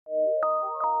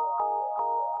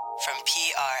from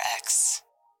PRX.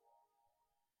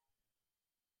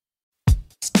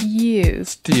 Stew.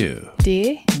 Stew.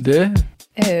 D. D.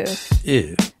 O.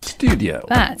 E. Studio.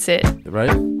 That's it. Right?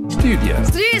 Studio.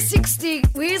 360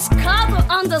 with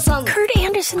Kurt Anderson. Kurt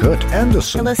Anderson. Kurt I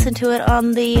Anderson. listen to it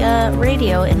on the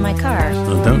radio in my car.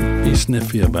 Well, don't be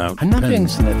sniffy about I'm not being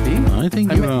pens. sniffy. I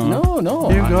think you are. No.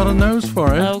 You've got a nose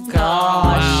for it. Oh,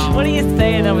 gosh. What are you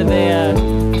saying over there?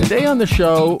 Today on the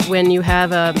show, when you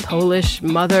have a Polish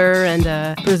mother and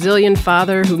a Brazilian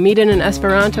father who meet in an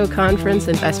Esperanto conference,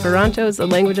 and Esperanto is the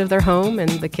language of their home, and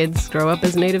the kids grow up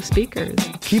as native speakers.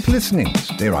 Keep listening.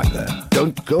 Stay right there.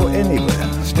 Don't go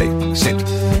anywhere. Sit.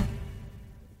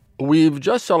 We've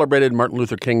just celebrated Martin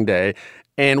Luther King Day,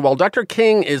 and while Dr.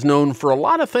 King is known for a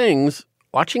lot of things,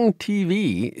 watching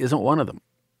TV isn't one of them.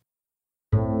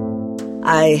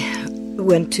 I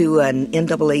went to an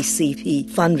NAACP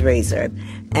fundraiser,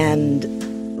 and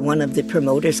one of the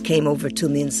promoters came over to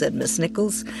me and said, "Miss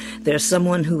Nichols, there's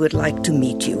someone who would like to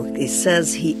meet you. He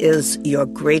says he is your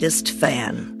greatest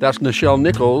fan." That's Nichelle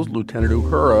Nichols, Lieutenant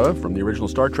Uhura from the original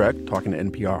Star Trek, talking to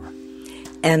NPR.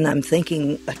 And I'm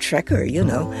thinking, a Trekker,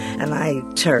 and I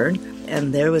turned,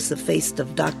 and there was the face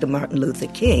of Dr. Martin Luther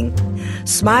King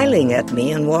smiling at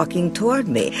me and walking toward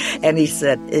me. And he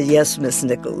said, "Yes, Miss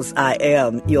Nichols, I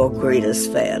am your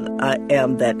greatest fan. I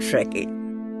am that Trekkie."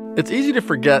 It's easy to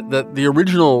forget that the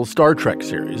original Star Trek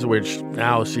series, which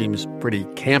now seems pretty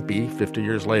campy 50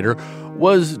 years later,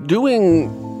 was doing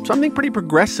something pretty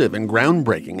progressive and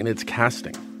groundbreaking in its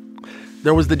casting.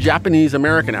 There was the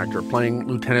Japanese-American actor playing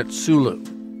Lieutenant Sulu,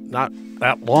 not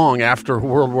that long after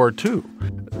World War II.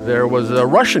 There was a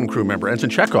Russian crew member, Ensign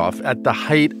Chekhov, at the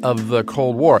height of the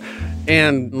Cold War.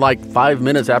 And like 5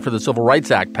 minutes after the Civil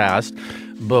Rights Act passed,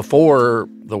 before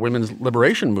the women's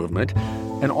liberation movement,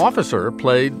 an officer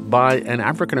played by an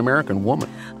African-American woman.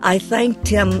 I thanked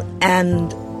him,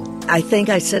 and I think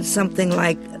I said something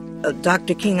like,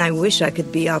 "Dr. King, I wish I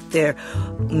could be out there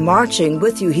marching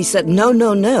with you." He said, "No.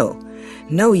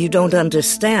 No, you don't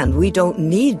understand. We don't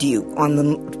need you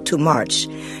to march.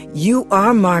 You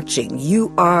are marching.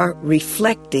 You are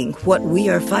reflecting what we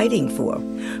are fighting for.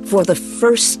 For the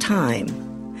first time,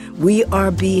 we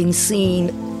are being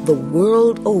seen the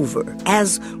world over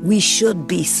as we should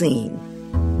be seen."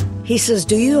 He says,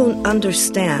 "Do you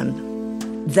understand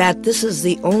that this is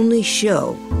the only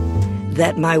show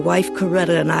that my wife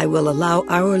Coretta and I will allow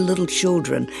our little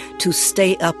children to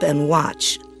stay up and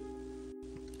watch?"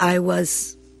 I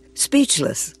was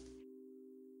speechless.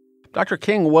 Dr.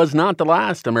 King was not the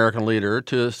last American leader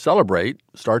to celebrate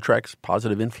Star Trek's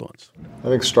positive influence. I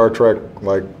think Star Trek,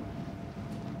 like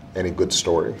any good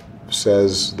story,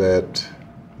 says that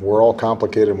we're all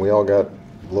complicated and we all got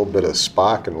a little bit of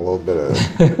Spock and a little bit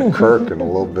of Kirk and a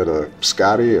little bit of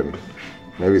Scotty and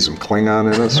maybe some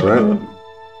Klingon in us, right?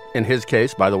 In his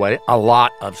case, by the way, a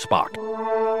lot of Spock.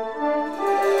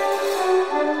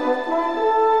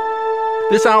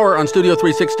 This hour on Studio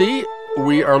 360,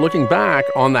 we are looking back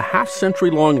on the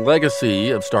half-century-long legacy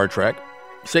of Star Trek,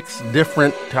 6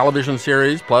 different television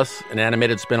series, plus an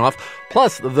animated spinoff,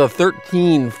 plus the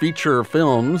 13 feature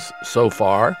films so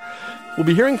far. We'll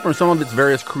be hearing from some of its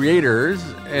various creators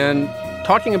and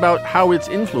talking about how it's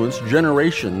influenced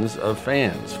generations of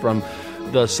fans, from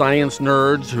the science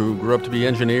nerds who grew up to be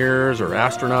engineers or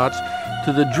astronauts,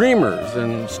 to the dreamers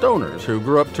and stoners who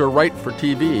grew up to write for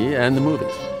TV and the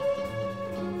movies.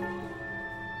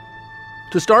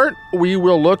 To start, we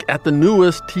will look at the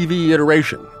newest TV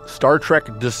iteration, Star Trek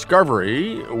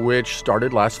Discovery, which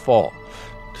started last fall.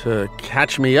 To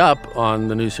catch me up on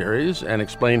the new series and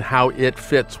explain how it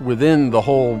fits within the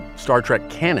whole Star Trek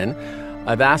canon,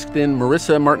 I've asked in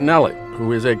Marissa Martinelli,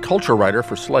 who is a culture writer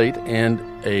for Slate and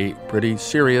a pretty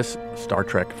serious Star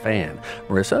Trek fan.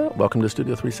 Marissa, welcome to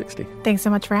Studio 360. Thanks so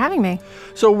much for having me.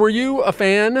 So were you a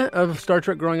fan of Star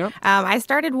Trek growing up? I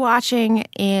started watching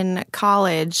in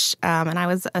college, and I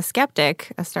was a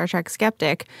skeptic, a Star Trek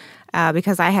skeptic,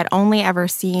 because I had only ever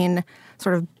seen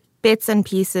sort of bits and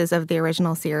pieces of the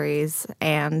original series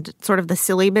and sort of the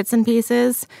silly bits and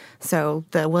pieces. So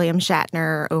the William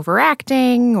Shatner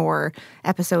overacting or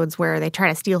episodes where they try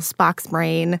to steal Spock's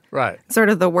brain. Right. Sort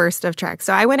of the worst of Trek.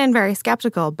 So I went in very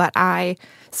skeptical, but I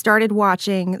started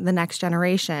watching The Next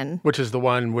Generation. Which is the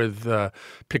one with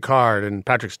Picard and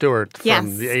Patrick Stewart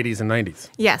from the 80s and 90s.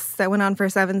 Yes, that went on for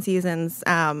 7 seasons.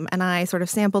 And I sort of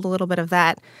sampled a little bit of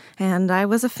that. And I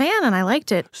was a fan and I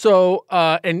liked it. So,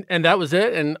 and that was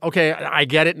it? And okay, I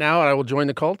get it now. I will join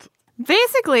the cult?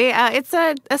 Basically, it's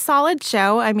a solid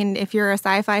show. I mean, if you're a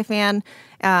sci-fi fan,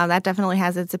 that definitely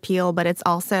has its appeal, but it's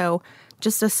also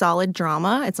just a solid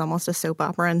drama. It's almost a soap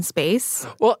opera in space.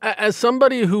 Well, as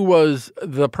somebody who was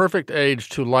the perfect age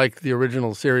to like the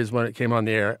original series when it came on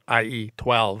the air, i.e.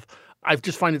 12, I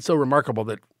just find it so remarkable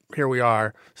that here we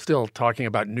are still talking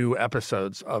about new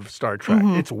episodes of Star Trek.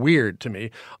 Mm-hmm. It's weird to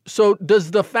me. So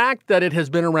does the fact that it has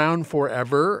been around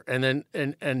forever and then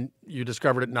and you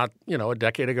discovered it not, a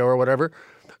decade ago or whatever,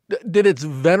 did its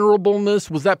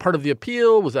venerableness, was that part of the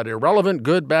appeal? Was that irrelevant,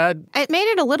 good, bad? It made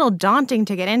it a little daunting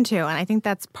to get into, and I think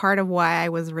that's part of why I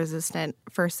was resistant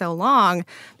for so long,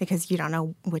 because you don't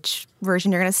know which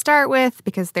version you're going to start with,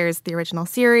 because there's the original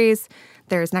series,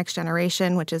 there's Next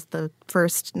Generation, which is the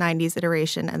first 90s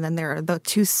iteration, and then there are the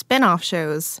 2 spin-off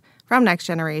shows from Next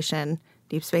Generation,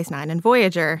 Deep Space Nine and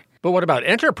Voyager. But what about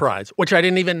Enterprise, which I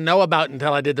didn't even know about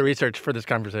until I did the research for this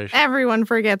conversation? Everyone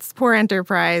forgets poor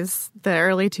Enterprise, the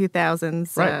early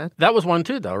 2000s. Right. That was one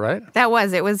too, though, right?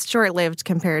 It was short-lived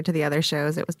compared to the other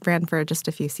shows. It ran for just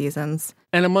a few seasons.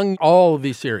 And among all of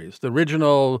these series, the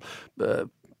original,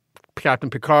 Captain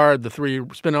Picard, the 3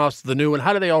 spin-offs, the new one,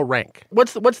 how do they all rank?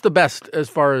 What's the best as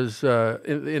far as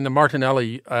in the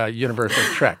Martinelli universe of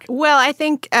Trek? Well, I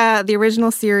think the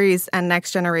original series and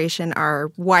Next Generation are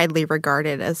widely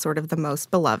regarded as sort of the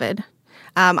most beloved.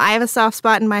 I have a soft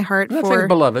spot in my heart I'm not for saying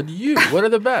beloved. What are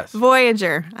the best?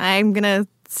 Voyager. I'm going to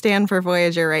stand for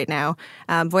Voyager right now.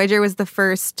 Voyager was the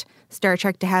first Star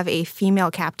Trek to have a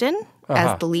female captain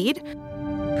as the lead.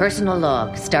 Personal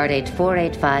log, stardate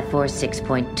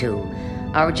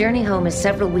 48546.2. Our journey home is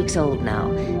several weeks old now,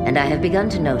 and I have begun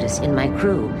to notice in my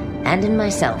crew and in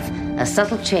myself a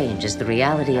subtle change as the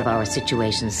reality of our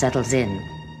situation settles in.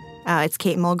 It's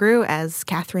Kate Mulgrew as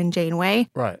Catherine Janeway.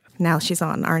 Right. Now she's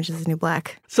on Orange is the New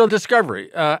Black. So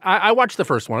Discovery. I watched the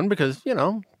first one because,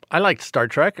 I liked Star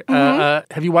Trek.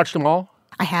 Have you watched them all?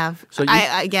 I have. So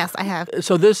yes, I have.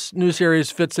 So this new series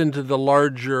fits into the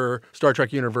larger Star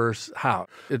Trek universe how?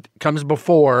 It comes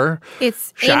before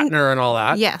Shatner and all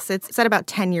that? Yes, it's set about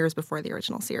 10 years before the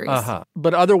original series.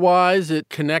 But otherwise, it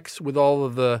connects with all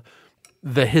of the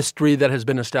history that has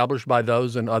been established by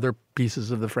those and other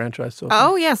pieces of the franchise so far?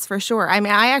 Oh, yes, for sure. I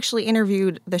mean, I actually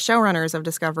interviewed the showrunners of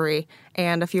Discovery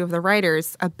and a few of the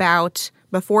writers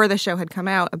before the show had come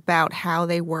out, about how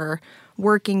they were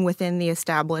working within the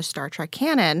established Star Trek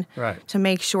canon to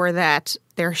make sure that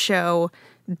their show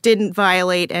didn't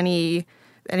violate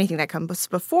anything that comes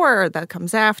before or that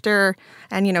comes after.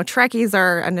 And, Trekkies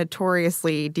are a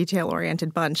notoriously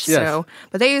detail-oriented bunch. Yes.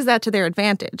 But they used that to their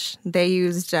advantage. They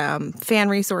used fan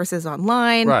resources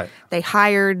online. Right. They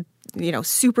hired,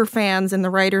 super fans in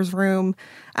the writer's room.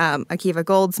 Akiva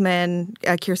Goldsman,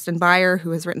 Kirsten Beyer,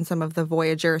 who has written some of the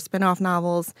Voyager spin-off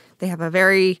novels. They have a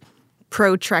very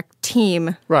pro-Trek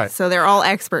team. Right. So they're all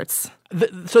experts.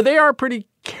 So they are pretty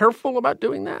careful about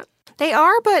doing that? They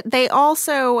are, but they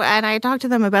also, and I talked to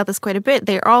them about this quite a bit,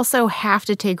 they also have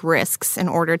to take risks in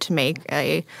order to make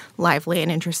a lively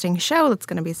and interesting show that's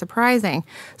going to be surprising.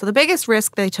 So the biggest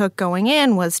risk they took going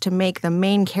in was to make the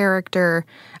main character,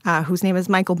 whose name is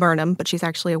Michael Burnham, but she's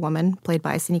actually a woman, played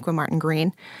by Sonequa Martin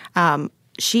Green. Who's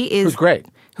great.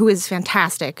 Who is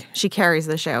fantastic. She carries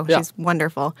the show. Yeah. She's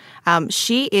wonderful.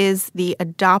 She is the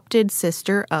adopted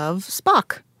sister of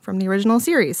Spock from the original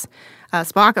series.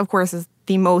 Spock, of course, is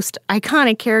the most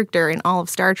iconic character in all of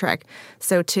Star Trek.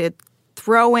 So to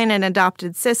throw in an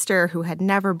adopted sister who had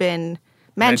never been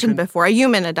mentioned before, a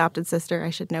human adopted sister,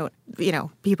 I should note,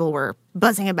 people were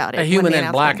buzzing about it. A human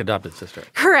and black adopted sister.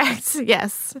 Correct,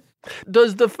 yes.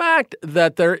 Does the fact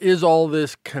that there is all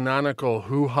this canonical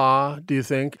hoo-ha, do you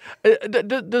think,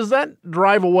 does that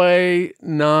drive away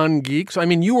non-geeks? I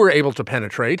mean, you were able to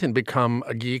penetrate and become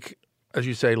a geek, as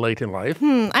you say, late in life.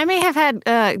 I may have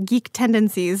had geek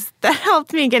tendencies that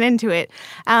helped me get into it.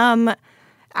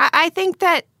 I think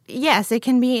that, yes, it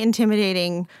can be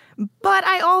intimidating, but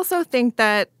I also think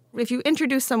that if you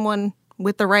introduce someone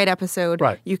with the right episode,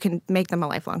 you can make them a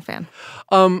lifelong fan.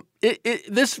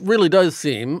 This really does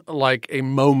seem like a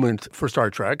moment for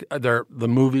Star Trek. The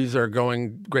movies are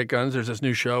going great guns. There's this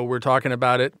new show. We're talking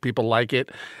about it. People like it.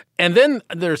 And then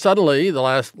there's suddenly, the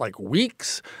last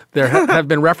weeks, there have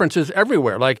been references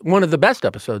everywhere. Like one of the best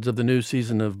episodes of the new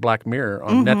season of Black Mirror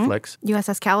on Netflix.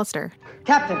 USS Callister.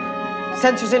 Captain,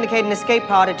 sensors indicate an escape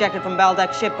pod ejected from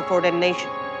Baldac's ship before detonation.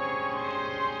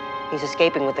 He's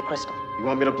escaping with the crystal. You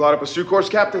want me to plot a pursuit course,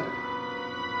 Captain?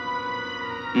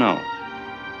 No.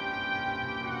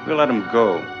 We'll let him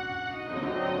go.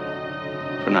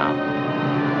 For now.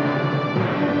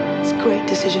 It's great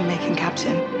decision-making,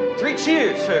 Captain. 3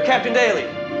 cheers for Captain Daly.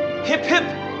 Hip, hip,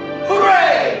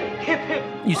 hooray! Hip, hip.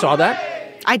 You saw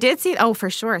that? I did see, for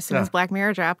sure. As soon as Black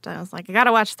Mirror dropped, I was like, I got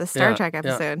to watch the Star Trek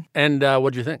episode. Yeah. And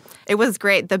what'd you think? It was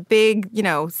great. The big,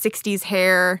 60s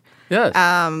hair. Yes.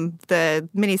 The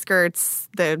mini skirts,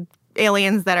 the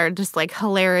aliens that are just like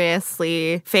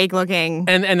hilariously fake looking.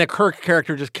 And the Kirk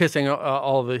character just kissing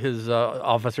all of his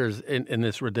officers in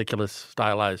this ridiculous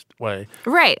stylized way.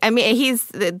 Right. I mean,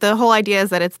 the whole idea is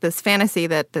that it's this fantasy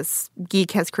that this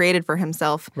geek has created for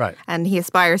himself. Right. And he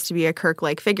aspires to be a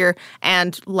Kirk-like figure.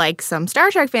 And like some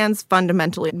Star Trek fans,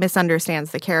 fundamentally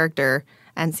misunderstands the character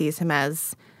and sees him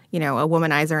as, a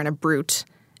womanizer and a brute,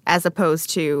 as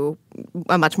opposed to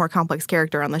a much more complex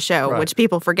character on the show, which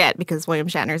people forget because William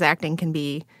Shatner's acting can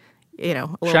be, a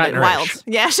little bit wild.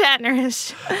 Yeah,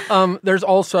 Shatner-ish. There's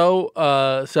also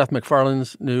Seth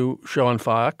MacFarlane's new show on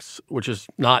Fox, which is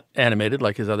not animated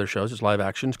like his other shows. It's live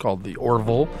action. It's called The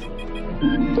Orville.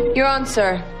 You're on,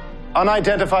 sir.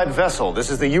 Unidentified vessel.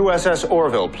 This is the USS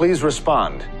Orville. Please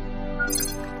respond.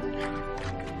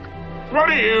 What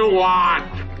do you want?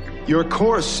 Your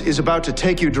course is about to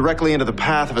take you directly into the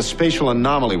path of a spatial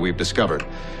anomaly we've discovered.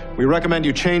 We recommend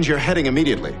you change your heading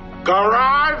immediately.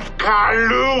 Garaj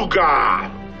Kaluga!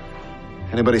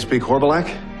 Anybody speak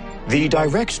Horbalak? The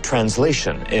direct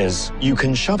translation is, you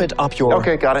can shove it up your...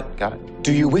 Okay, got it.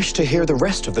 Do you wish to hear the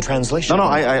rest of the translation? No,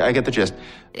 I get the gist.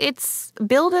 It's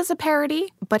billed as a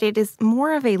parody, but it is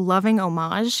more of a loving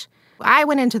homage. I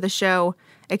went into the show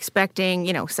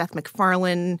expecting, Seth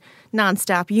MacFarlane,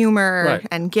 nonstop humor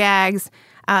and gags.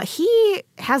 He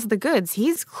has the goods.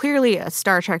 He's clearly a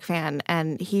Star Trek fan,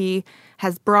 and he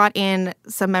has brought in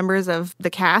some members of the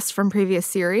cast from previous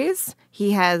series.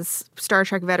 He has Star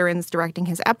Trek veterans directing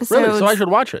his episodes. Really? So I should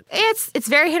watch it. It's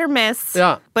very hit or miss.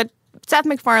 Yeah. But Seth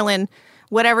MacFarlane,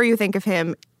 whatever you think of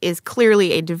him, is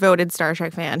clearly a devoted Star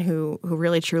Trek fan who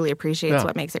really, truly appreciates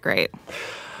what makes it great.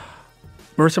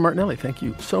 Marissa Martinelli, thank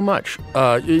you so much.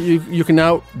 You can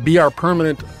now be our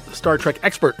permanent Star Trek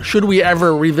expert should we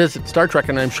ever revisit Star Trek,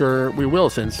 and I'm sure we will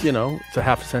since, it's a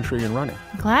half a century in running.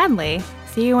 Gladly.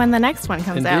 See you when the next one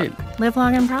comes Indeed. out. Live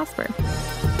long and prosper.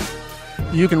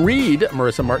 You can read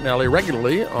Marissa Martinelli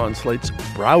regularly on Slate's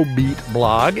Browbeat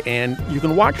blog, and you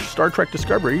can watch Star Trek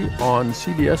Discovery on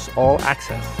CBS All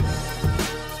Access.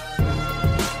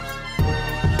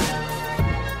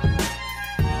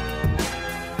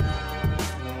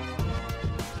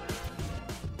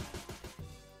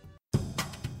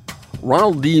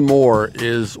 Ronald D. Moore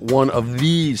is one of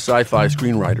the sci-fi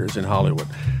screenwriters in Hollywood.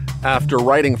 After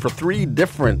writing for 3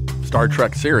 different Star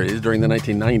Trek series during the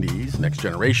 1990s, Next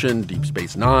Generation, Deep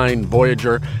Space Nine,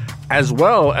 Voyager, as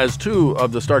well as 2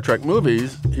 of the Star Trek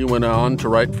movies, he went on to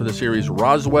write for the series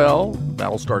Roswell,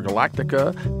 Battlestar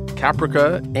Galactica,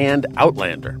 Caprica, and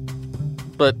Outlander.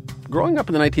 But growing up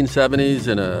in the 1970s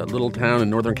in a little town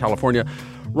in Northern California,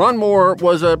 Ron Moore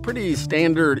was a pretty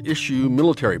standard issue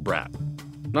military brat.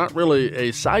 Not really a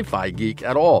sci-fi geek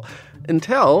at all,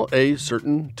 until a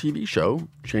certain TV show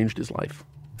changed his life.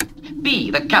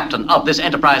 Be the captain of this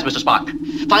enterprise, Mr. Spock.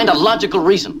 Find a logical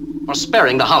reason for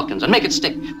sparing the Halkans and make it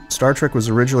stick. Star Trek was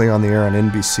originally on the air on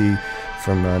NBC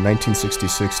from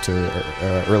 1966 to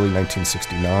early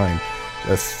 1969.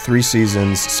 3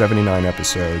 seasons, 79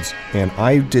 episodes, and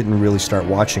I didn't really start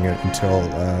watching it until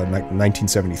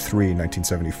 1973,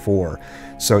 1974.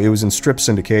 So it was in strip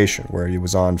syndication, where it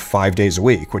was on 5 days a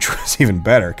week, which was even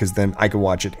better, because then I could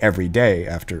watch it every day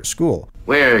after school.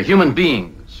 We're human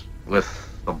beings with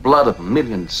the blood of a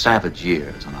million savage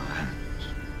years on our hands.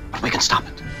 But we can stop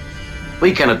it.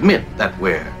 We can admit that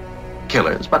we're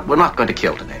killers, but we're not going to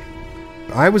kill today.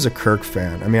 I was a Kirk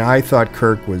fan. I mean, I thought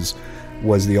Kirk was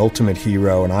the ultimate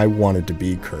hero, and I wanted to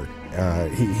be Kirk.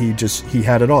 He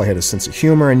had it all. He had a sense of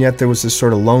humor, and yet there was this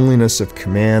sort of loneliness of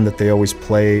command that they always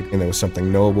played, and there was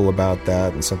something noble about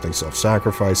that and something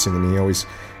self-sacrificing, and he always,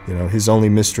 his only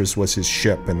mistress was his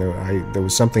ship, and there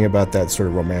was something about that sort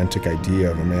of romantic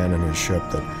idea of a man and his ship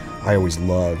that I always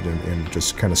loved and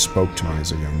just kind of spoke to me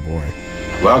as a young boy.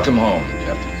 Welcome home,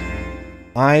 Captain.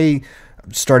 I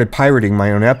started pirating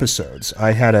my own episodes.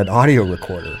 I had an audio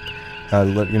recorder.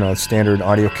 A standard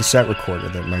audio cassette recorder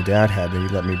that my dad had that he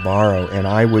let me borrow, and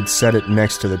I would set it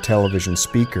next to the television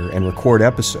speaker and record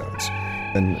episodes.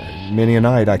 And many a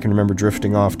night I can remember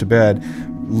drifting off to bed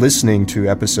listening to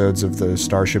episodes of the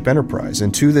Starship Enterprise.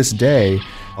 And to this day,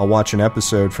 I'll watch an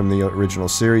episode from the original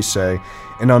series, say,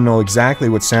 and I'll know exactly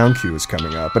what sound cue is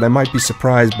coming up, but I might be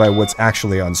surprised by what's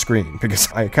actually on screen,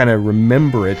 because I kind of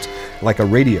remember it like a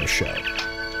radio show.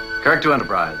 Kirk to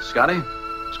Enterprise. Scotty?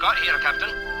 Scott here, Captain.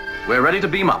 We're ready to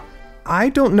beam up. I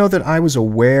don't know that I was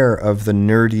aware of the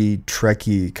nerdy,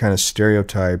 Trekkie kind of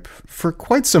stereotype for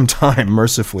quite some time,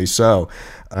 mercifully so.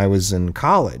 I was in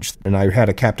college, and I had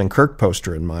a Captain Kirk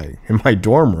poster in my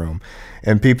dorm room,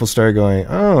 and people started going,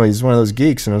 oh, he's one of those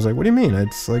geeks. And I was like, what do you mean?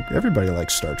 It's like, everybody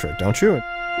likes Star Trek, don't you?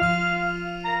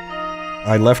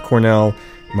 I left Cornell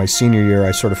my senior year.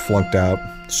 I sort of flunked out,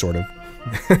 sort of.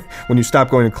 When you stop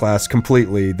going to class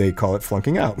completely, they call it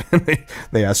flunking out.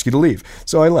 They ask you to leave.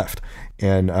 So I left.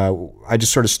 And I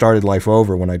just sort of started life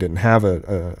over when I didn't have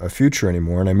a future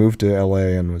anymore. And I moved to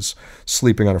L.A. and was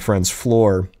sleeping on a friend's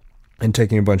floor and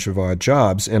taking a bunch of odd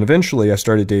jobs. And eventually I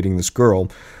started dating this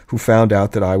girl who found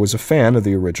out that I was a fan of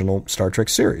the original Star Trek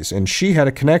series. And she had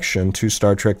a connection to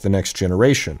Star Trek The Next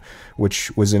Generation, which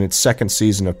was in its second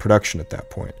season of production at that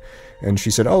point. And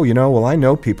she said, oh, well, I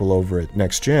know people over at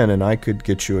Next Gen, and I could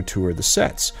get you a tour of the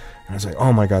sets. And I was like,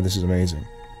 oh my God, this is amazing.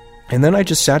 And then I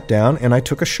just sat down and I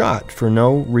took a shot. For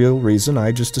no real reason,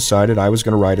 I just decided I was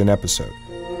going to write an episode.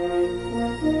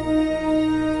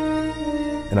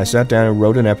 And I sat down and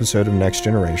wrote an episode of Next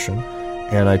Generation,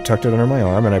 and I tucked it under my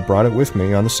arm, and I brought it with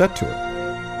me on the set tour.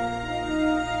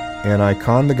 And I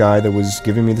conned the guy that was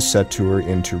giving me the set tour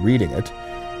into reading it,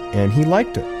 and he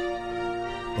liked it.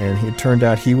 And it turned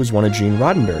out he was one of Gene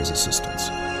Roddenberry's assistants.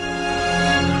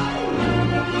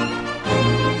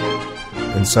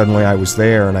 And suddenly I was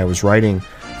there, and I was writing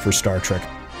for Star Trek.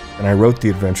 And I wrote The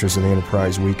Adventures of the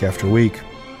Enterprise week after week.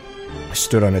 I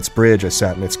stood on its bridge, I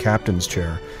sat in its captain's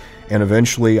chair, and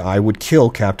eventually I would kill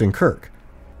Captain Kirk.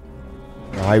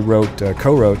 I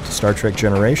co-wrote Star Trek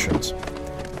Generations.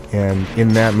 And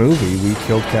in that movie, we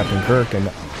killed Captain Kirk, and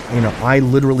I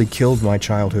literally killed my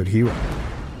childhood hero.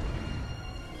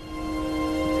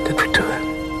 Did we do it?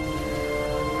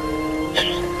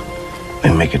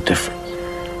 We make a difference.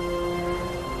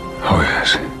 Oh,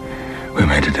 yes. We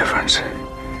made a difference.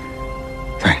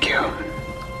 Thank you.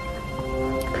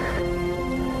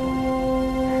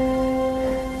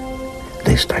 At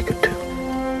least I could too.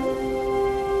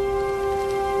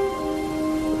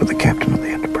 For the captain of the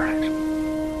Enterprise.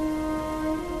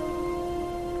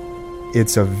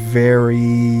 It's a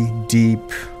very deep,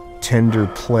 tender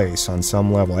place on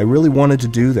some level. I really wanted to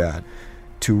do that,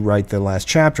 to write the last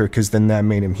chapter, because then that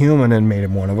made him human and made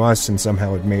him one of us, and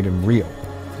somehow it made him real.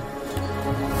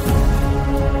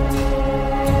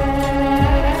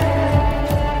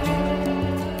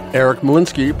 Eric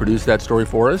Molinsky produced that story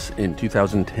for us in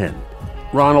 2010.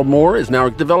 Ronald Moore is now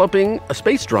developing a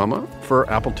space drama for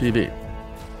Apple TV.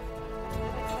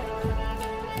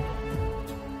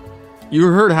 You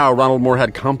heard how Ronald Moore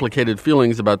had complicated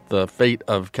feelings about the fate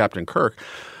of Captain Kirk,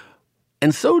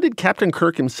 and so did Captain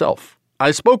Kirk himself.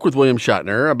 I spoke with William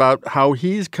Shatner about how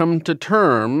he's come to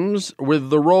terms with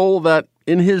the role that,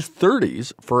 in his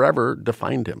 30s, forever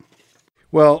defined him.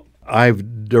 Well,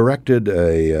 I've directed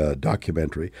a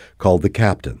documentary called The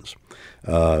Captains.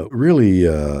 Really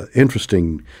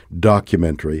interesting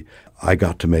documentary I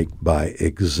got to make by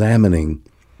examining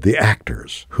the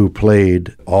actors who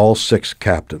played all 6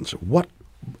 captains. What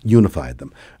unified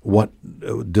them? What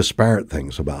disparate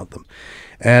things about them?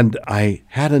 And I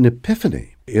had an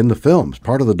epiphany in the films,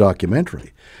 part of the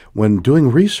documentary, when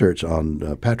doing research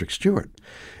on Patrick Stewart.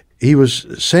 He was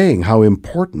saying how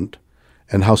important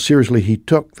and how seriously he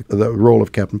took the role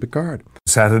of Captain Picard.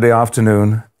 Saturday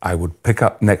afternoon, I would pick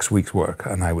up next week's work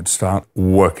and I would start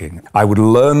working. I would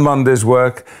learn Monday's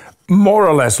work, more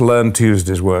or less learn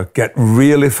Tuesday's work, get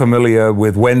really familiar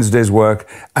with Wednesday's work,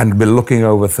 and be looking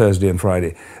over Thursday and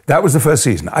Friday. That was the first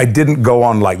season. I didn't go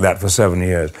on like that for 7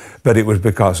 years, but it was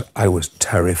because I was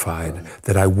terrified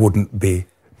that I wouldn't be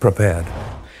prepared.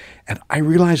 And I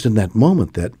realized in that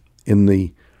moment that in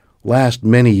the last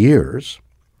many years,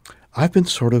 I've been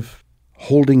sort of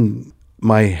holding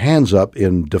my hands up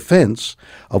in defense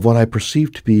of what I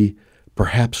perceive to be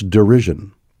perhaps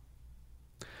derision.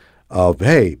 Of,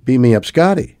 hey, beam me up,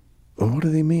 Scotty. Well, what do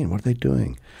they mean? What are they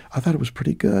doing? I thought it was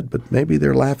pretty good, but maybe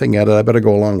they're laughing at it. I better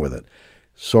go along with it.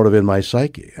 Sort of in my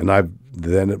psyche. And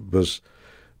then it was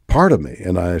part of me,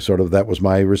 and that was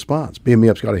my response. Beam me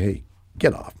up, Scotty. Hey,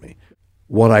 get off me.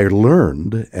 What I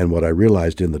learned and what I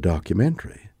realized in the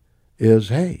documentary is,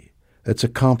 hey, it's a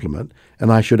compliment,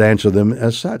 and I should answer them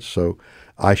as such. So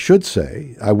I should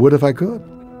say I would if I could.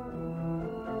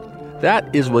 That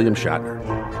is William Shatner.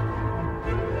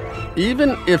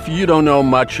 Even if you don't know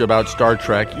much about Star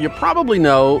Trek, you probably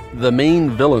know the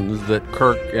main villains that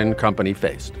Kirk and company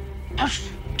faced.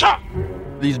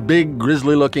 These big,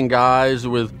 grisly-looking guys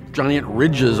with giant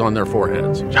ridges on their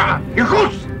foreheads.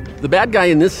 The bad guy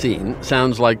in this scene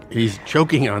sounds like he's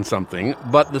choking on something,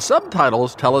 but the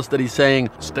subtitles tell us that he's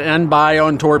saying, "Stand by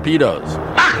on torpedoes."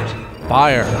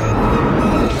 Fire.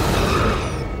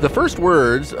 The first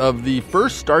words of the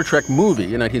first Star Trek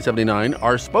movie in 1979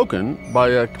 are spoken by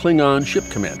a Klingon ship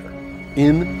commander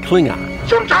in Klingon.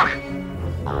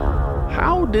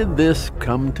 How did this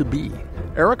come to be?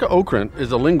 Erica Okrent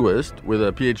is a linguist with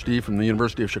a PhD from the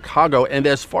University of Chicago, and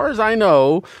as far as I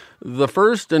know, the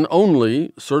first and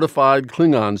only certified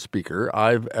Klingon speaker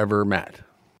I've ever met.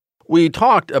 We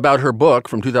talked about her book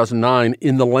from 2009,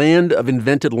 In the Land of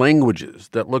Invented Languages,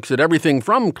 that looks at everything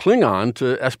from Klingon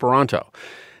to Esperanto.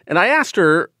 And I asked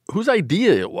her whose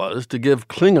idea it was to give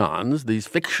Klingons, these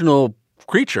fictional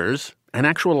creatures, an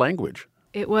actual language.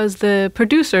 It was the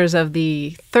producers of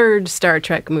the third Star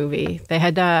Trek movie. They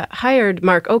had hired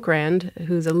Mark Okrand,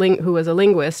 who was a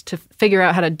linguist, to figure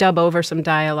out how to dub over some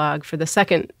dialogue for the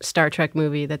second Star Trek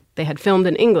movie that they had filmed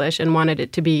in English and wanted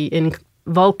it to be in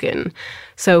Vulcan.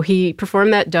 So he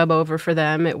performed that dub over for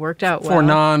them. It worked out well. For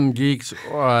non-geeks,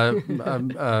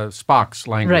 Spock's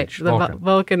language. Right,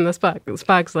 Vulcan,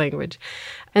 Spock's language.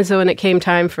 And so when it came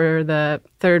time for the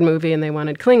third movie and they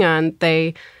wanted Klingon,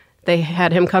 they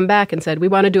had him come back and said, we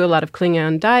want to do a lot of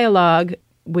Klingon dialogue.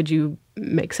 Would you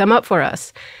make some up for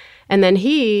us? And then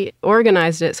he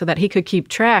organized it so that he could keep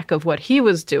track of what he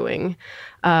was doing.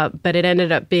 But it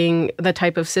ended up being the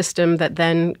type of system that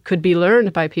then could be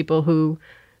learned by people who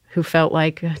felt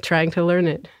like trying to learn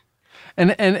it.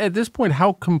 And at this point,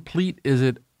 how complete is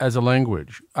it as a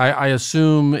language? I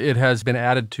assume it has been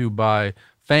added to by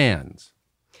fans.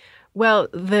 Well,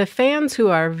 the fans who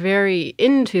are very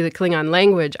into the Klingon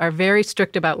language are very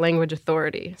strict about language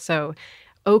authority. So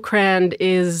Okrand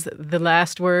is the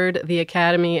last word, the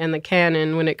Academy, and the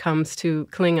canon when it comes to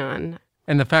Klingon.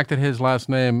 And the fact that his last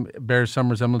name bears some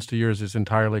resemblance to yours is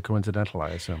entirely coincidental, I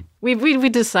assume. We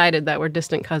decided that we're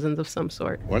distant cousins of some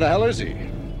sort. What the hell is he?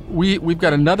 We've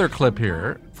got another clip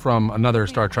here from another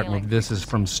Star Trek movie. This is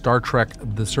from Star Trek: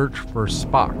 The Search for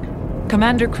Spock.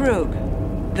 Commander Krug,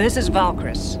 this is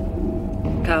Valkris.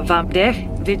 Ka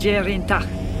vamdech vijerintach.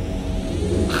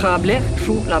 Chablech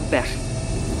trutlabech.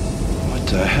 What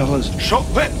the hell is...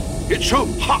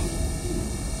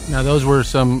 Now, those were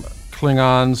some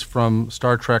Klingons from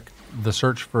Star Trek: The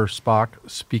Search for Spock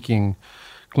speaking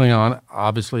Klingon.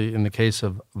 Obviously, in the case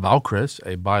of Valkris,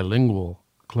 a bilingual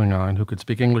Klingon who could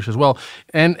speak English as well.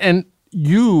 And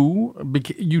you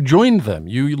joined them.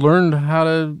 You learned how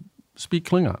to speak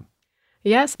Klingon.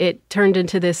 Yes, it turned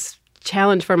into this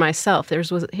challenge for myself.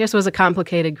 This was a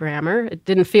complicated grammar. It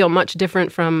didn't feel much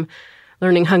different from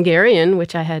learning Hungarian,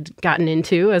 which I had gotten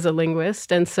into as a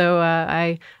linguist. And so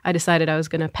I decided I was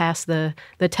going to pass the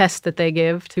test that they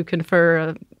give to confer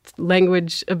a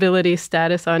language ability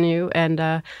status on you, and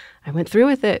I went through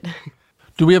with it.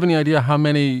 Do we have any idea how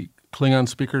many Klingon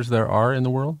speakers there are in the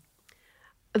world?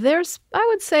 I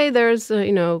would say there's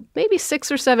maybe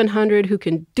 600 or 700 who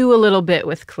can do a little bit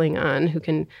with Klingon, who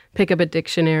can pick up a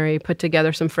dictionary, put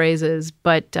together some phrases,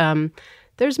 but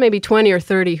there's maybe 20 or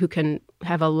 30 who can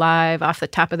have a live, off the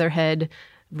top of their head,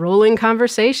 rolling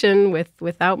conversation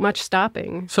without much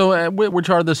stopping. So which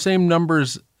are the same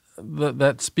numbers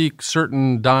that speak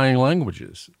certain dying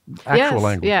languages, actual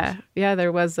languages? Yeah,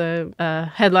 there was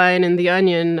a headline in The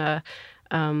Onion a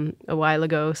while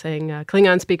ago saying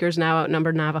Klingon speakers now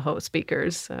outnumber Navajo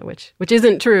speakers, which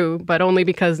isn't true, but only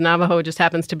because Navajo just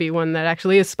happens to be one that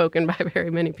actually is spoken by very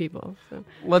many people. So.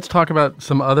 Let's talk about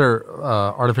some other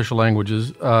artificial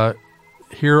languages.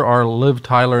 Here are Liv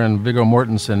Tyler and Viggo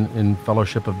Mortensen in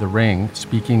Fellowship of the Ring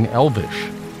speaking Elvish.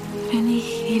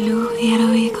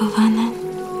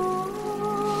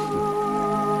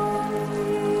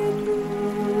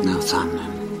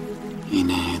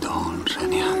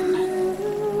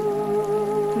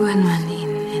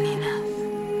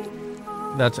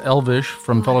 That's Elvish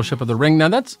from Fellowship of the Ring. Now,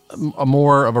 that's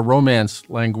more of a romance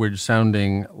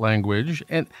sounding language,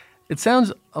 and it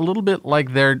sounds a little bit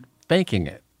like they're faking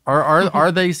it.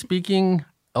 Are they speaking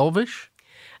Elvish?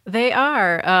 They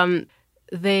are.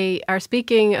 They are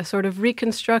speaking a sort of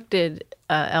reconstructed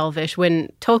Elvish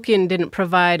when Tolkien didn't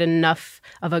provide enough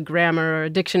of a grammar or a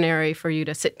dictionary for you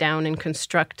to sit down and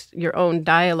construct your own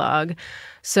dialogue.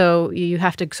 So you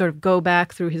have to sort of go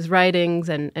back through his writings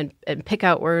and pick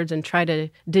out words and try to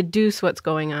deduce what's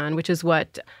going on, which is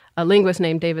what a linguist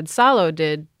named David Salo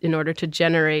did in order to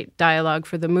generate dialogue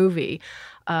for the movie.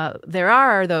 There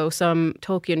are, though, some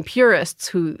Tolkien purists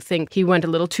who think he went a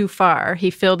little too far.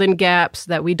 He filled in gaps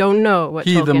that we don't know what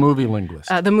Tolkien... the movie linguist.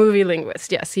 The movie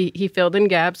linguist, yes. He filled in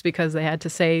gaps because they had to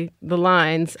say the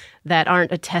lines that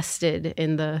aren't attested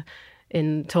in the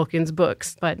in Tolkien's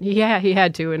books. But he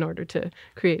had to in order to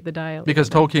create the dialogue. Because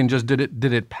Tolkien just did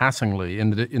it passingly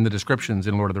in the descriptions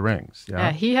in Lord of the Rings.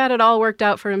 Yeah, he had it all worked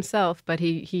out for himself, but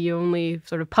he only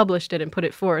sort of published it and put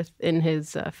it forth in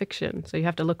his fiction. So you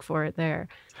have to look for it there.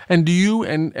 And do you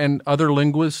and other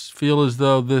linguists feel as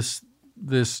though this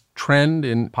trend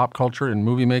in pop culture and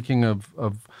movie making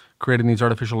of creating these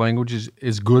artificial languages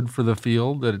is good for the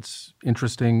field, that it's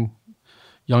interesting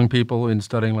young people in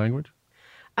studying language?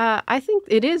 I think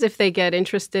it is if they get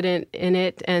interested in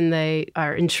it and they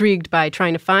are intrigued by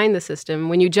trying to find the system.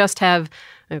 When you just have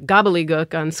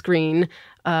gobbledygook on screen,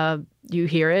 you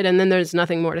hear it and then there's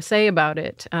nothing more to say about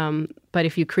it. But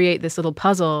if you create this little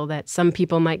puzzle that some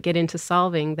people might get into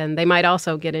solving, then they might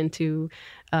also get into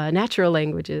natural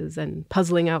languages and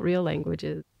puzzling out real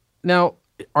languages. Now,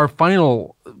 our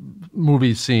final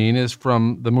movie scene is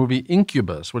from the movie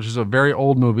Incubus, which is a very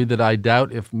old movie that I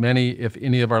doubt if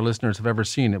any of our listeners have ever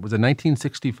seen. It was a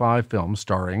 1965 film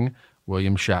starring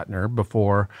William Shatner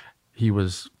before he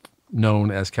was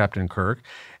known as Captain Kirk.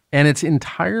 And it's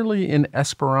entirely in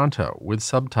Esperanto with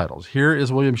subtitles. Here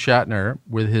is William Shatner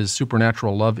with his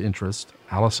supernatural love interest,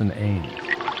 Allison Ames.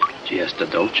 Ci esta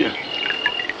dolce.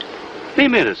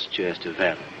 Primeras ci esta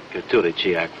vero, que tu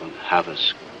ci aquam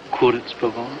havas curats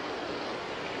pavon.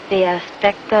 Via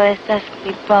aspecto estas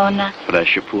clipona.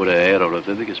 Fresh pura aero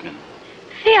revivigas min.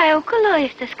 Via oculo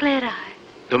estas clarai.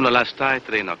 Dum la lastai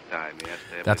tre noctai.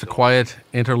 That's a quiet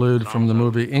interlude from the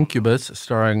movie Incubus,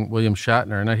 starring William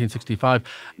Shatner in 1965.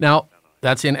 Now,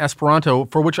 that's in Esperanto,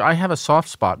 for which I have a soft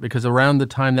spot, because around the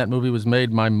time that movie was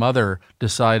made, my mother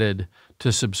decided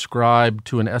to subscribe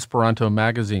to an Esperanto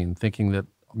magazine, thinking that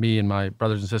me and my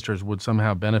brothers and sisters would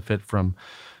somehow benefit from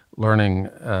learning,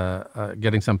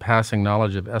 getting some passing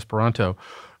knowledge of Esperanto.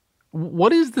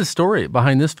 What is the story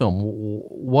behind this film?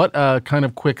 What kind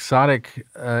of quixotic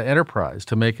enterprise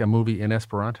to make a movie in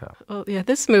Esperanto? Well, yeah,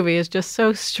 this movie is just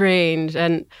so strange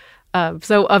and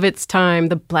so of its time,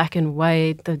 the black and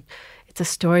white, it's a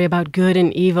story about good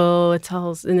and evil. It's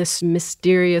all in this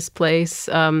mysterious place.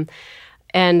 And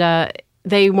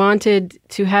they wanted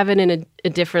to have it in a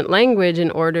different language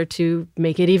in order to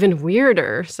make it even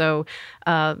weirder. So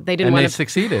they didn't want to... And they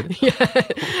succeeded.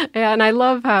 Yeah, and I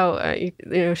love how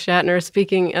Shatner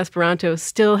speaking Esperanto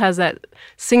still has that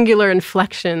singular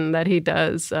inflection that he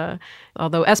does.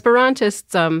 Although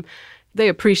Esperantists, they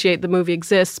appreciate the movie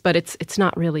exists, but it's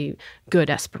not really good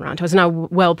Esperanto. It's not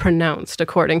well pronounced,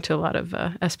 according to a lot of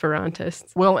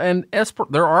Esperantists. Well, and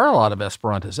there are a lot of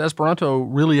Esperantists. Esperanto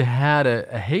really had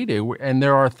a heyday, and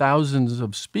there are thousands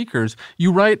of speakers.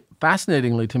 You write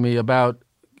fascinatingly to me about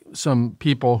some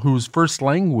people whose first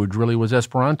language really was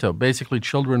Esperanto, basically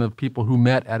children of people who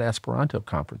met at Esperanto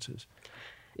conferences.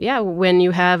 Yeah, when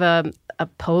you have a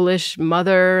Polish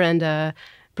mother and a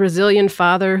Brazilian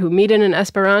father who meet in an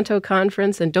Esperanto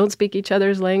conference and don't speak each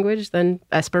other's language, then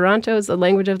Esperanto is the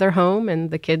language of their home,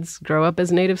 and the kids grow up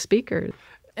as native speakers.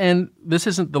 And this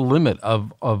isn't the limit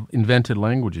of invented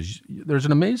languages. There's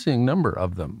an amazing number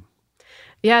of them.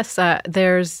 Yes,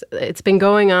 it's been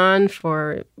going on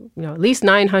for at least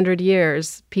 900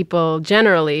 years. People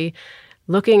generally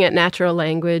looking at natural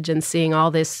language and seeing all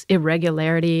this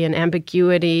irregularity and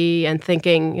ambiguity and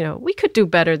thinking, we could do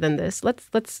better than this.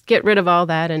 Let's get rid of all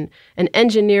that and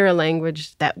engineer a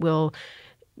language that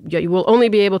you will only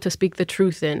be able to speak the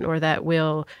truth in, or that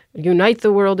will unite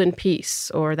the world in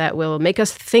peace, or that will make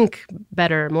us think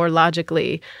better, more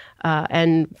logically.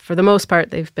 And for the most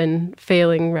part, they've been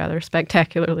failing rather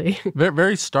spectacularly. Very,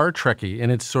 very Star Trek-y in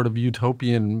its sort of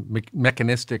utopian,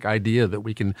 mechanistic idea that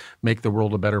we can make the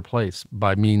world a better place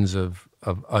by means of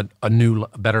a new,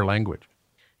 better language.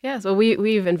 Yeah, so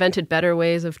we've invented better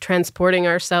ways of transporting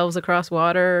ourselves across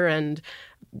water and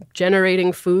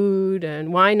generating food,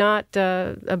 and why not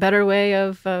a better way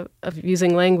of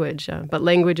using language? But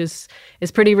language is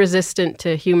pretty resistant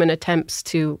to human attempts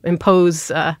to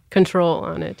impose control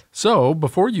on it. So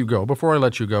before I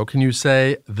let you go, can you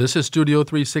say, this is Studio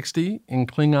 360 in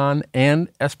Klingon and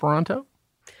Esperanto?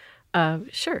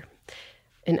 Sure.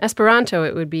 In Esperanto,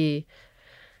 it would be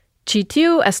Ĉi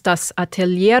tiu estas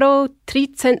ateliero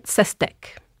 360.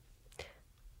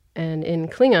 And in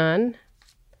Klingon,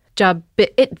 Ja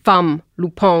beitvam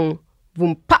lupong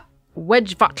vumpa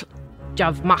wedgevatl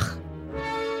javmach.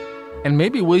 And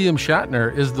maybe William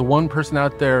Shatner is the one person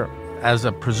out there as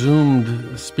a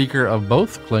presumed speaker of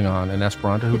both Klingon and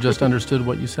Esperanto who just understood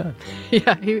what you said.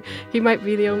 Yeah, he might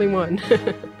be the only one.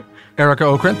 Erica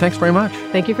Okrent, thanks very much.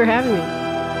 Thank you for having me.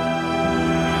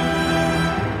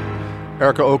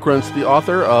 Erica Okrent's the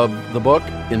author of the book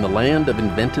In the Land of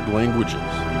Invented Languages.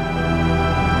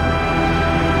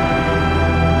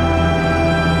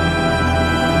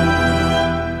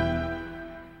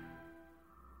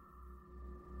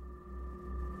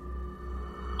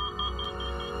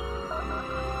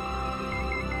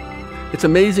 It's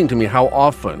amazing to me how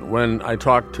often when I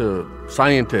talk to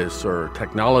scientists or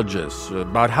technologists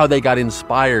about how they got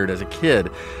inspired as a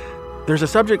kid, there's a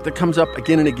subject that comes up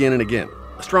again and again and again.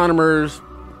 Astronomers,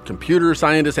 computer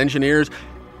scientists, engineers,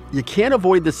 you can't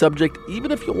avoid the subject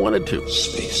even if you wanted to.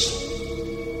 Space.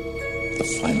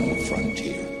 The final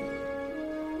frontier.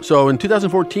 So in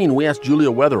 2014, we asked Julia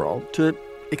Weatherall to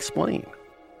explain.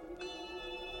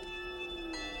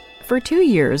 For 2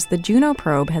 years, the Juno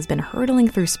probe has been hurtling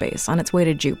through space on its way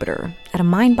to Jupiter at a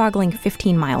mind-boggling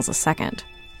 15 miles a second.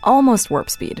 Almost warp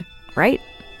speed, right?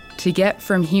 To get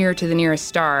from here to the nearest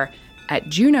star at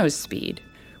Juno's speed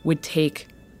would take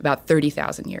about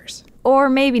 30,000 years. Or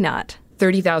maybe not.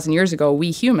 30,000 years ago, we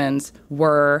humans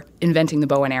were inventing the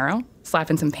bow and arrow,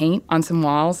 slapping some paint on some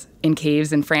walls in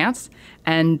caves in France,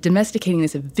 and domesticating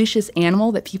this vicious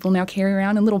animal that people now carry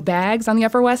around in little bags on the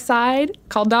Upper West Side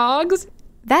called dogs.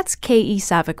 That's K.E.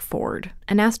 Savick Ford,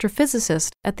 an astrophysicist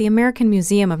at the American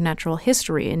Museum of Natural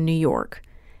History in New York.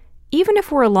 Even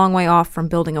if we're a long way off from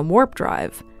building a warp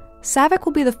drive, Savick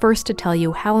will be the first to tell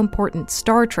you how important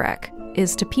Star Trek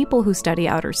is to people who study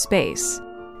outer space.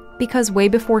 Because way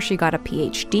before she got a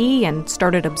PhD and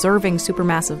started observing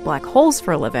supermassive black holes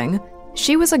for a living,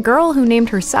 she was a girl who named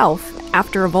herself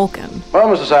after a Vulcan. Well,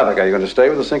 Mr. Savick, are you going to stay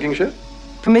with the sinking ship?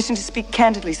 Permission to speak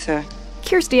candidly, sir.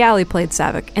 Kirstie Alley played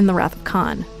Savick in The Wrath of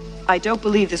Khan. I don't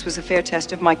believe this was a fair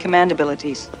test of my command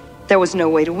abilities. There was no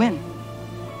way to win.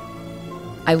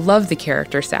 I love the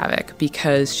character Savick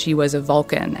because she was a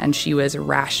Vulcan, and she was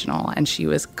rational, and she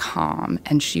was calm,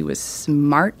 and she was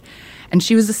smart, and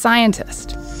she was a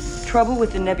scientist. Trouble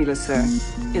with the nebula, sir,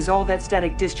 is all that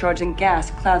static discharge and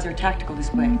gas clouds her tactical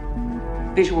display.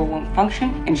 Visual won't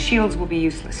function, and shields will be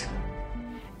useless.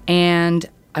 And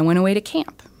I went away to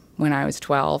camp when I was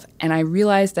 12, and I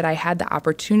realized that I had the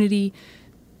opportunity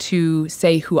to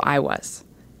say who I was.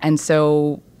 And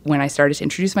so when I started to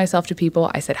introduce myself to people,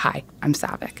 I said, "Hi, I'm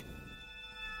Savick."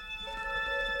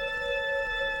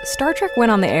 Star Trek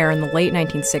went on the air in the late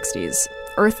 1960s.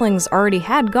 Earthlings already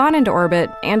had gone into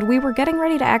orbit, and we were getting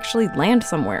ready to actually land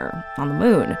somewhere, on the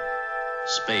moon.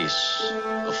 Space,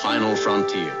 the final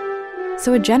frontier.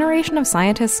 So a generation of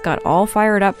scientists got all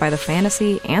fired up by the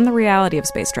fantasy and the reality of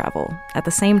space travel at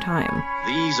the same time.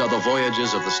 These are the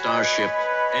voyages of the starship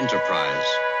Enterprise.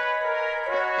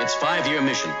 Its 5-year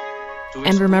mission.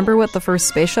 And remember what the first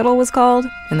space shuttle was called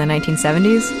in the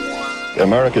 1970s?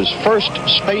 America's first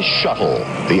space shuttle,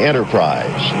 the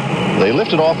Enterprise. They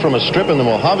lifted off from a strip in the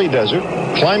Mojave Desert,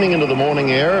 climbing into the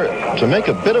morning air to make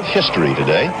a bit of history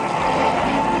today.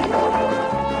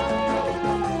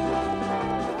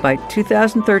 By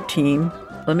 2013,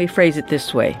 let me phrase it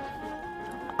this way.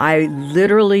 I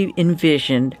literally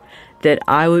envisioned that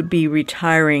I would be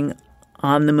retiring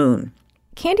on the moon.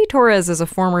 Candy Torres is a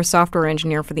former software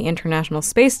engineer for the International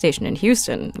Space Station in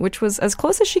Houston, which was as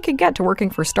close as she could get to working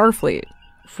for Starfleet.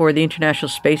 For the International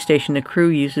Space Station, the crew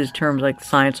uses terms like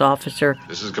science officer.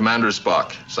 This is Commander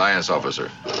Spock, science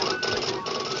officer.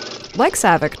 Like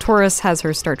Savick, Torres has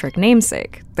her Star Trek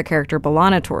namesake, the character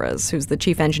B'Elanna Torres, who's the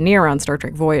chief engineer on Star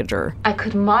Trek Voyager. I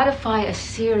could modify a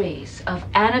series of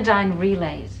anodyne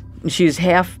relays. She's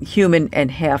half human and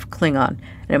half Klingon.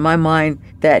 And in my mind,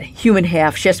 that human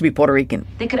half, she has to be Puerto Rican.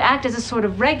 They could act as a sort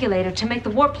of regulator to make the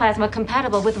warp plasma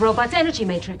compatible with the robot's energy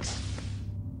matrix.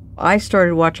 I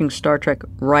started watching Star Trek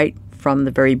right from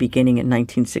the very beginning in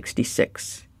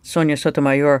 1966. Sonia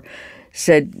Sotomayor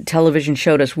said television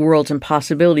showed us worlds and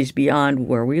possibilities beyond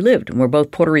where we lived. And we're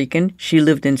both Puerto Rican. She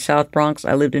lived in South Bronx.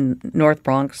 I lived in North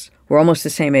Bronx. We're almost the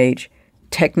same age.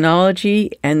 Technology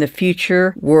and the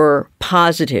future were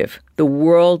positive. The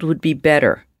world would be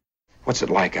better. What's it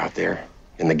like out there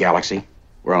in the galaxy?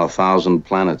 We're on 1,000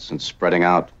 planets and spreading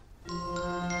out.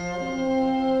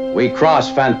 We cross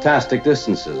fantastic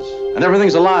distances, and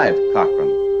everything's alive,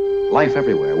 Cochrane. Life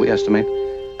everywhere, we estimate.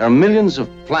 There are millions of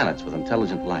planets with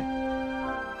intelligent life.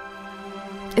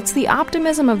 It's the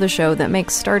optimism of the show that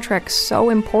makes Star Trek so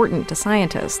important to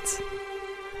scientists.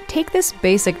 Take this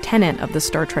basic tenet of the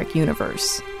Star Trek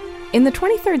universe. In the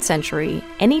 23rd century,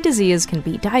 any disease can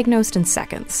be diagnosed in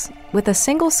seconds with a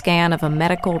single scan of a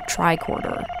medical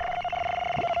tricorder.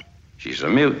 She's a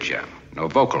mute, Jim. No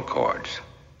vocal cords.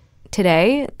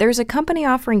 Today, there's a company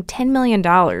offering $10 million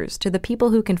to the people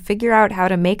who can figure out how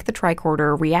to make the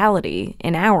tricorder a reality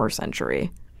in our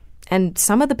century. And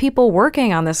some of the people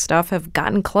working on this stuff have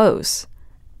gotten close.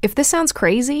 If this sounds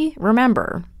crazy,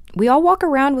 remember, we all walk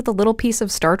around with a little piece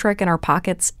of Star Trek in our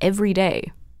pockets every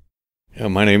day. Yeah,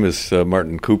 my name is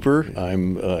Martin Cooper.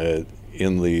 I'm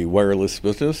in the wireless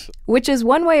business. Which is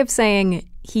one way of saying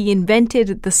he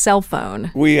invented the cell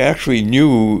phone. We actually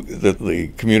knew that the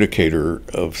communicator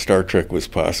of Star Trek was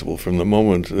possible from the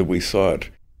moment that we saw it.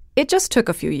 It just took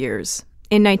a few years.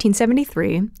 In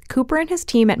 1973, Cooper and his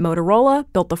team at Motorola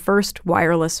built the first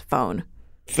wireless phone.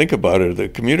 Think about it. The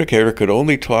communicator could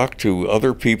only talk to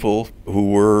other people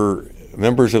who were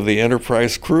members of the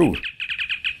Enterprise crew.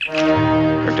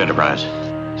 Kirk to Enterprise.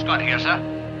 Scott here, sir.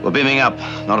 We're beaming up.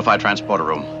 Notify transporter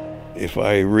room. If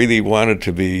I really wanted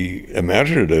to be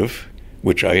imaginative,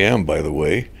 which I am, by the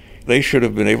way, they should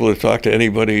have been able to talk to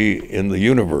anybody in the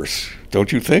universe,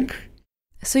 don't you think?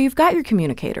 So you've got your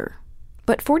communicator.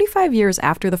 But 45 years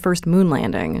after the first moon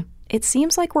landing, it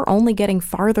seems like we're only getting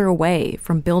farther away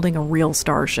from building a real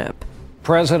starship.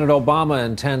 President Obama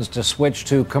intends to switch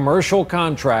to commercial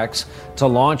contracts to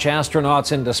launch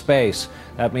astronauts into space.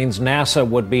 That means NASA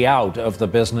would be out of the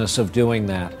business of doing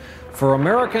that. For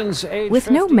Americans age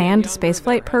With no manned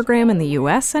spaceflight program in the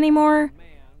U.S. anymore,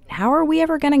 how are we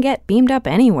ever going to get beamed up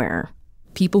anywhere?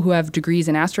 People who have degrees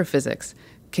in astrophysics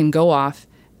can go off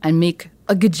and make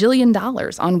 $1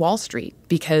 gajillion on Wall Street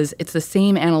because it's the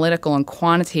same analytical and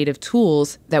quantitative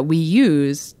tools that we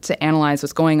use to analyze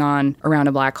what's going on around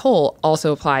a black hole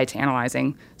also apply to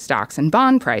analyzing stocks and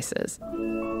bond prices.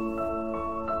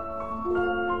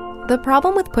 The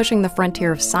problem with pushing the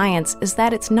frontier of science is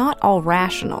that it's not all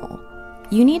rational.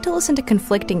 You need to listen to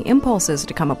conflicting impulses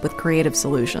to come up with creative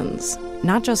solutions,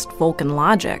 not just Vulcan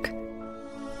logic.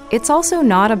 It's also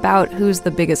not about who's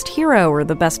the biggest hero or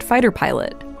the best fighter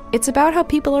pilot. It's about how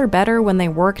people are better when they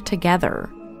work together.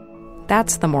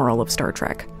 That's the moral of Star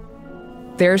Trek.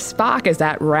 There's Spock as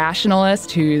that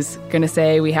rationalist who's going to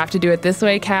say, we have to do it this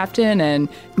way, Captain, and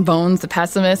Bones, the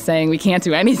pessimist, saying, we can't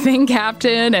do anything,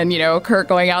 Captain, and, Kirk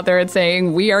going out there and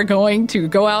saying, we are going to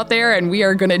go out there and we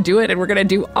are going to do it and we're going to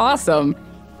do awesome.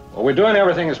 Well, we're doing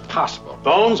everything as possible.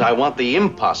 Bones, I want the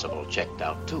impossible checked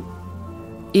out, too.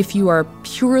 If you are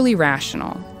purely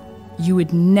rational, you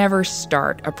would never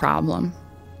start a problem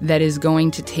that is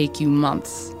going to take you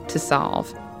months to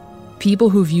solve. People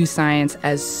who view science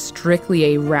as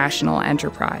strictly a rational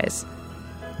enterprise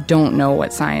don't know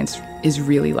what science is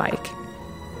really like.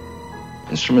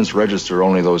 Instruments register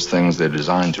only those things they're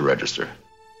designed to register.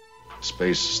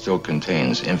 Space still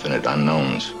contains infinite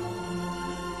unknowns.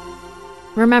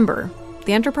 Remember,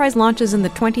 the Enterprise launches in the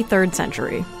 23rd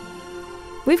century.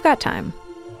 We've got time.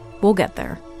 We'll get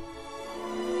there.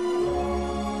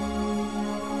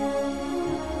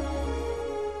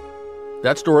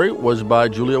 That story was by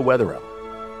Julia Weatherup.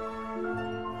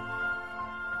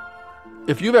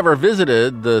 If you've ever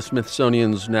visited the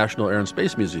Smithsonian's National Air and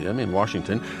Space Museum in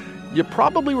Washington, you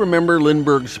probably remember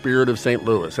Lindbergh's Spirit of St.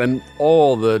 Louis and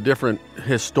all the different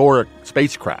historic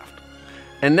spacecraft.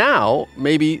 And now,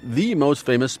 maybe the most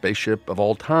famous spaceship of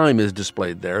all time is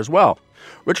displayed there as well.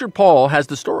 Richard Paul has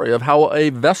the story of how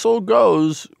a vessel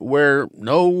goes where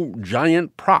no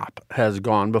giant prop has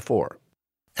gone before.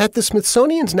 At the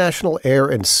Smithsonian's National Air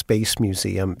and Space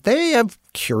Museum, they have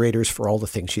curators for all the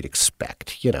things you'd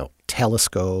expect.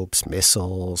 Telescopes,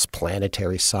 missiles,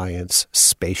 planetary science,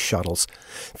 space shuttles.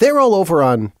 They're all over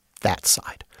on that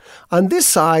side. On this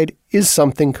side is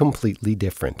something completely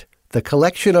different. The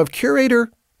collection of curator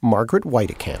Margaret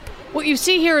Weitekamp. What you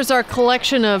see here is our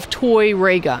collection of toy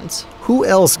ray guns. Who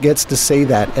else gets to say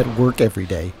that at work every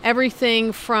day?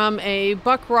 Everything from a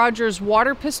Buck Rogers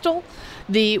water pistol,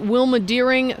 the Wilma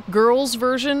Deering girls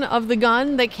version of the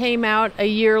gun that came out a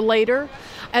year later,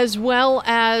 as well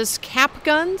as cap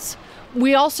guns.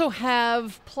 We also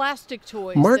have plastic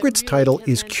toys. Margaret's title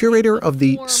is curator of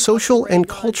the social and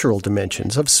cultural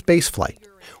dimensions of spaceflight.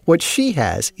 What she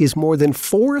has is more than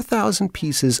 4,000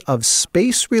 pieces of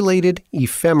space-related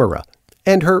ephemera.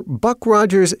 And her Buck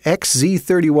Rogers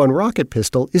XZ-31 rocket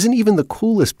pistol isn't even the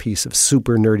coolest piece of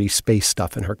super nerdy space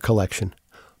stuff in her collection.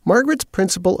 Margaret's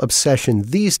principal obsession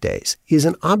these days is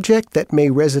an object that may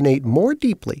resonate more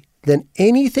deeply than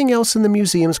anything else in the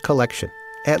museum's collection,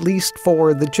 at least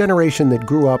for the generation that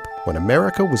grew up when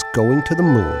America was going to the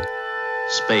moon.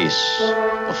 Space,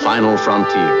 the final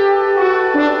frontier.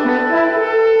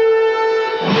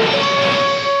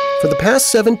 For the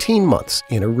past 17 months,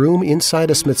 in a room inside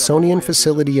a Smithsonian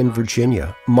facility in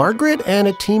Virginia, Margaret and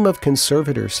a team of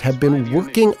conservators have been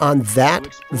working on that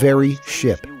very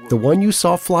ship, the one you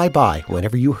saw fly by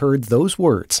whenever you heard those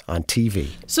words on TV.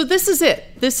 So this is it.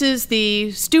 This is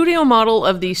the studio model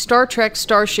of the Star Trek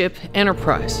Starship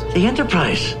Enterprise. The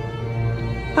Enterprise?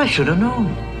 I should have known.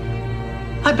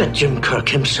 I bet Jim Kirk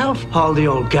himself hauled the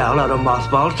old gal out of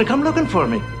mothballs to come looking for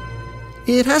me.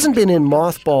 It hasn't been in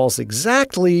mothballs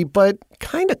exactly, but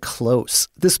kind of close.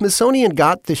 The Smithsonian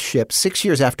got this ship 6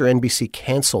 years after NBC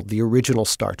canceled the original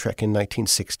Star Trek in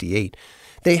 1968.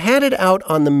 They had it out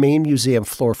on the main museum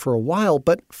floor for a while,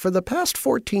 but for the past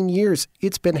 14 years,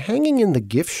 it's been hanging in the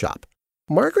gift shop.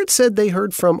 Margaret said they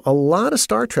heard from a lot of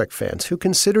Star Trek fans who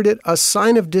considered it a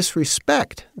sign of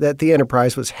disrespect that the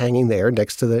Enterprise was hanging there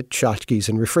next to the tchotchkes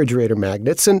and refrigerator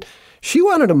magnets, and she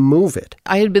wanted to move it.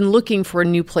 I had been looking for a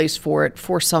new place for it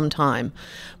for some time,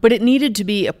 but it needed to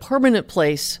be a permanent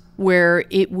place where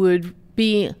it would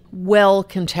be well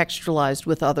contextualized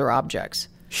with other objects.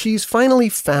 She's finally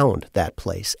found that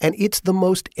place, and it's the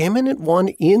most eminent one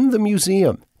in the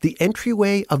museum. The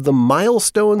entryway of the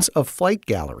Milestones of Flight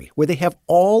Gallery, where they have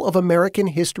all of American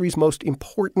history's most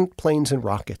important planes and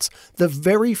rockets. The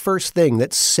very first thing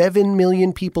that 7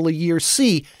 million people a year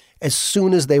see as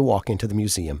soon as they walk into the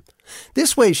museum.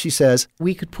 This way, she says,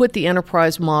 we could put the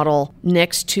Enterprise model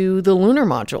next to the lunar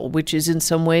module, which is in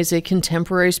some ways a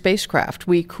contemporary spacecraft.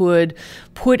 We could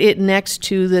put it next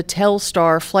to the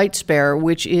Telstar Flight Spare,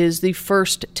 which is the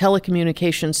first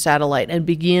telecommunications satellite and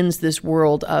begins this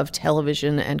world of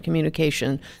television and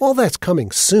communication. All that's coming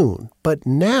soon, but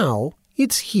now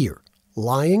it's here,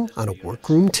 lying on a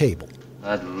workroom table.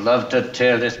 I'd love to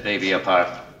tear this baby apart.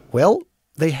 Well,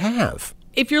 they have.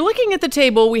 If you're looking at the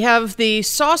table, we have the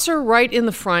saucer right in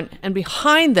the front, and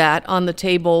behind that on the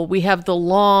table, we have the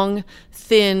long,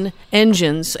 thin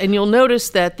engines. And you'll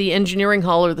notice that the engineering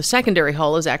hull or the secondary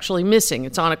hull is actually missing.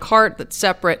 It's on a cart that's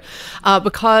separate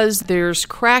because there's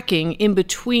cracking in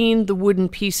between the wooden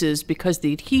pieces because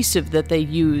the adhesive that they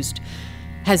used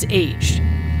has aged.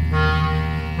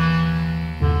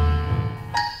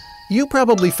 You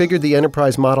probably figured the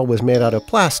Enterprise model was made out of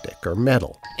plastic or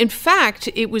metal. In fact,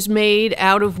 it was made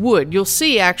out of wood. You'll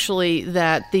see, actually,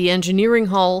 that the engineering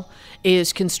hull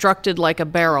is constructed like a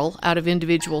barrel out of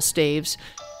individual staves.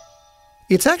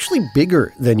 It's actually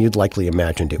bigger than you'd likely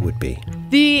imagined it would be.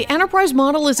 The Enterprise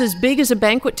model is as big as a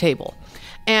banquet table.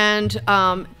 And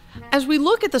as we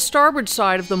look at the starboard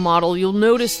side of the model, you'll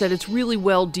notice that it's really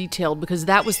well detailed because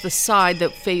that was the side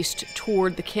that faced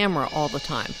toward the camera all the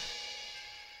time.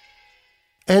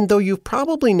 And though you've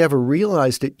probably never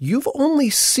realized it, you've only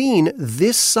seen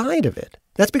this side of it.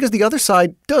 That's because the other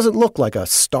side doesn't look like a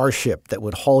starship that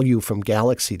would haul you from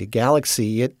galaxy to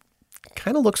galaxy. It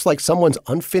kind of looks like someone's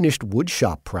unfinished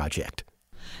woodshop project.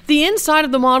 The inside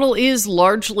of the model is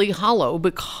largely hollow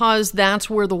because that's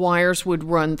where the wires would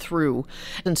run through.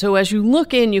 And so as you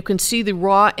look in, you can see the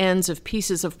raw ends of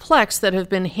pieces of Plex that have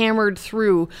been hammered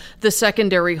through the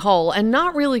secondary hull and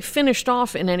not really finished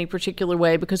off in any particular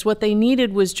way because what they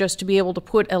needed was just to be able to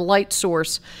put a light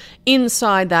source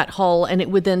inside that hull and it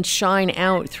would then shine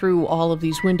out through all of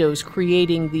these windows,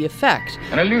 creating the effect.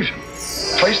 An illusion,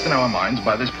 placed in our minds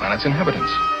by this planet's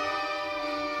inhabitants.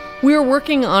 We are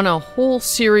working on a whole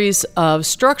series of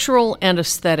structural and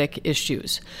aesthetic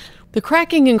issues. The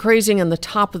cracking and crazing on the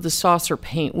top of the saucer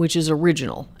paint, which is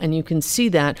original, and you can see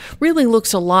that, really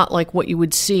looks a lot like what you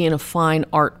would see in a fine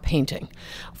art painting.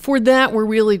 For that, we're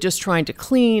really just trying to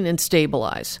clean and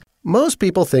stabilize. Most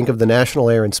people think of the National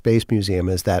Air and Space Museum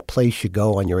as that place you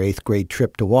go on your 8th grade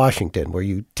trip to Washington, where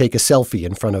you take a selfie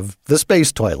in front of the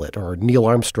space toilet or Neil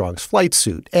Armstrong's flight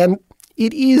suit. And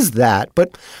it is that,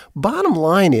 but bottom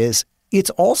line is,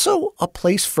 it's also a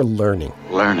place for learning.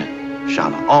 Learn it,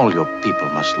 Shauna. All your people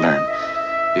must learn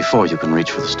before you can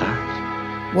reach for the stars.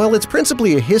 While it's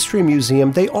principally a history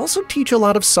museum, they also teach a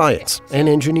lot of science and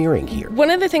engineering here. One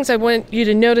of the things I want you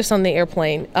to notice on the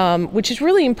airplane, which is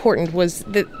really important, was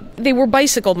that they were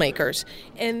bicycle makers.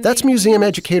 And that's museum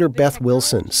educator Beth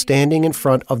Wilson standing in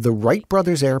front of the Wright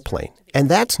brothers airplane. And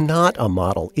that's not a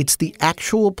model. It's the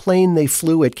actual plane they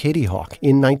flew at Kitty Hawk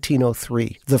in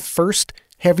 1903, the first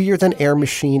heavier-than-air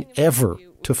machine ever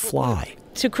to fly.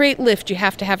 To create lift, you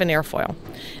have to have an airfoil.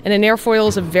 And an airfoil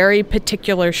is a very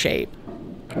particular shape.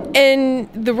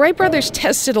 And the Wright brothers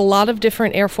tested a lot of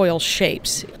different airfoil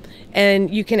shapes.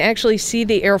 And you can actually see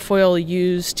the airfoil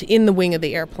used in the wing of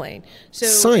the airplane. So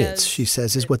science, she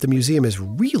says, is what the museum is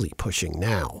really pushing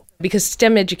now. Because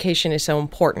STEM education is so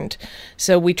important.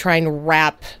 So we try and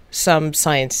wrap some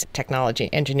science, technology,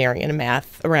 engineering, and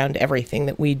math around everything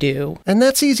that we do. And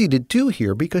that's easy to do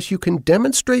here because you can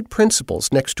demonstrate principles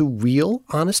next to real,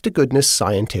 honest-to-goodness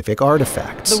scientific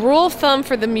artifacts. The rule of thumb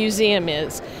for the museum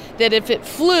is that if it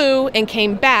flew and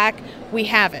came back, we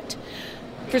have it.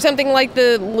 For something like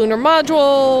the lunar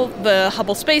module, the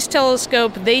Hubble Space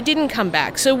Telescope, they didn't come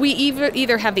back. So we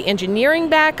either have the engineering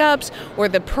backups or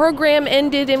the program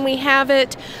ended and we have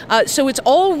it. So it's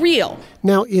all real.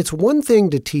 Now, it's one thing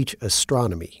to teach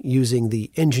astronomy using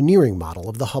the engineering model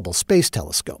of the Hubble Space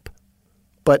Telescope.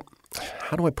 but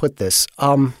how do I put this?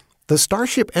 The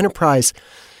Starship Enterprise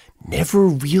never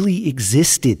really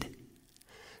existed.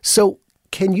 So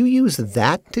can you use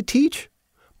that to teach?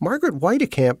 Margaret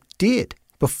Weitekamp did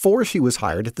before she was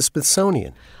hired at the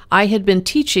Smithsonian. I had been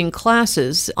teaching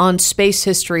classes on space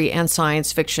history and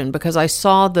science fiction because I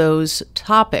saw those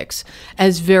topics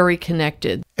as very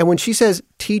connected. And when she says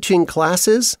teaching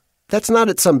classes, that's not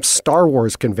at some Star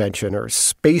Wars convention or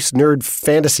space nerd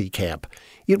fantasy camp.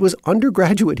 It was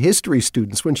undergraduate history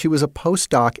students when she was a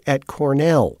postdoc at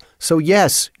Cornell. So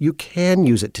yes, you can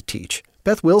use it to teach.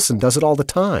 Beth Wilson does it all the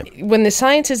time. When the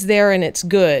science is there and it's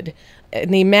good,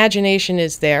 and the imagination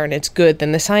is there and it's good,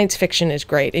 then the science fiction is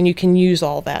great, and you can use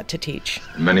all that to teach.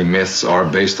 Many myths are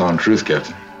based on truth,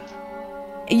 Captain.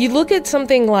 You look at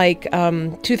something like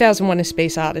 2001: A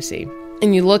Space Odyssey,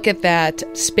 and you look at that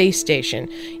space station.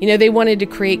 You know, they wanted to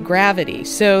create gravity,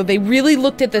 so they really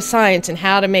looked at the science and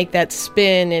how to make that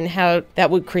spin and how that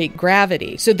would create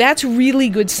gravity. So that's really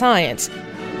good science.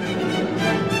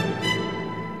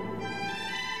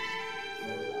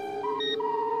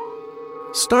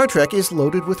 Star Trek is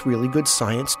loaded with really good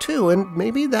science, too, and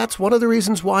maybe that's one of the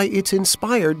reasons why it's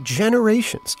inspired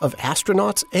generations of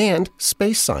astronauts and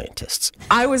space scientists.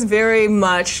 I was very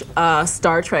much a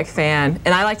Star Trek fan,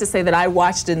 and I like to say that I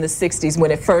watched in the 60s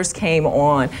when it first came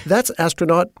on. That's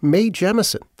astronaut Mae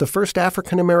Jemison, the first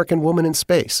African-American woman in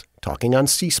space, talking on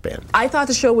C-SPAN. I thought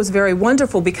the show was very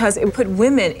wonderful because it put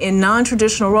women in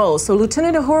non-traditional roles. So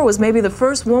Lieutenant Uhura was maybe the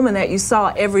first woman that you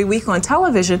saw every week on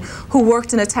television who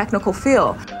worked in a technical field.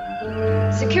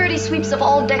 Security sweeps of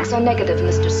all decks are negative,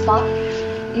 Mr. Spock.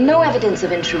 No evidence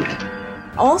of intruder.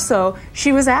 Also,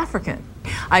 she was African.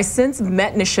 I since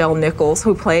met Nichelle Nichols,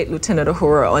 who played Lieutenant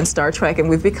Uhura on Star Trek, and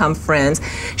we've become friends.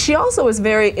 She also was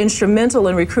very instrumental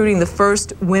in recruiting the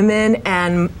first women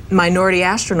and minority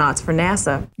astronauts for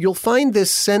NASA. You'll find this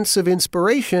sense of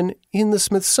inspiration in the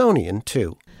Smithsonian,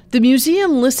 too. The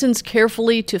museum listens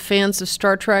carefully to fans of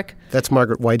Star Trek. That's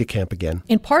Margaret Weitekamp again.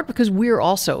 In part because we're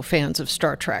also fans of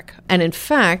Star Trek. And in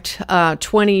fact,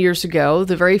 20 years ago,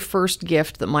 the very first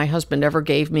gift that my husband ever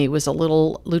gave me was a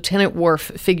little Lieutenant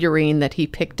Worf figurine that he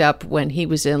picked up when he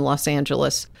was in Los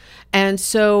Angeles. And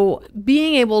so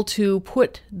being able to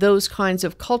put those kinds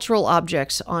of cultural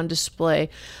objects on display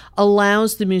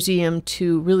allows the museum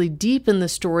to really deepen the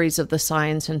stories of the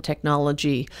science and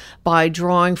technology by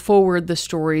drawing forward the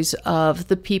stories of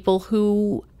the people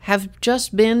who have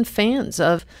just been fans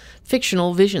of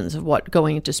fictional visions of what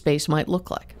going into space might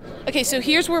look like. Okay, so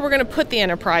here's where we're going to put the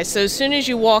Enterprise. So as soon as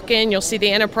you walk in, you'll see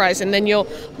the Enterprise, and then you'll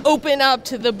open up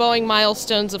to the Boeing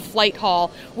Milestones of Flight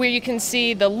Hall, where you can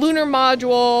see the lunar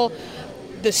module,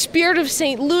 the Spirit of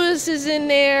St. Louis is in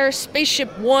there,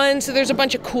 Spaceship One, so there's a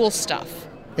bunch of cool stuff.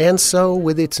 And so,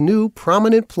 with its new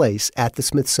prominent place at the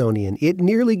Smithsonian, it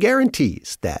nearly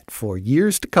guarantees that for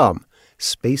years to come,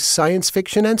 space science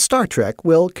fiction and Star Trek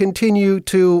will continue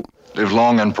to live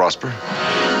long and prosper.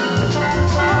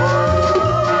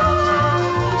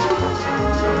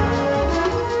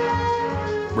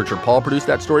 Richard Paul produced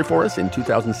that story for us in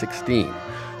 2016.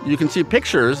 You can see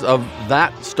pictures of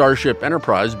that Starship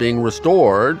Enterprise being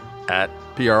restored at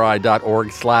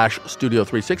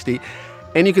pri.org/Studio360.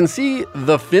 And you can see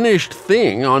the finished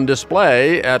thing on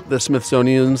display at the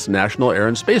Smithsonian's National Air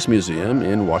and Space Museum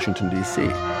in Washington, D.C.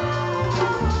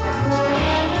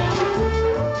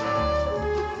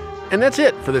 And that's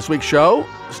it for this week's show.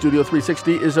 Studio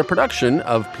 360 is a production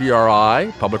of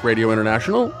PRI, Public Radio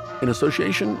International, in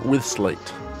association with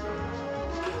Slate.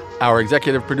 Our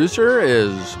executive producer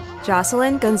is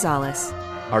Jocelyn Gonzalez.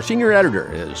 Our senior editor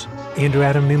is Andrew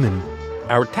Adam Newman.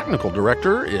 Our technical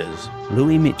director is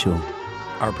Louis Mitchell.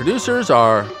 Our producers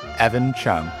are Evan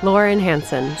Chung, Lauren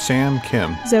Hansen, Sam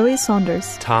Kim, Zoe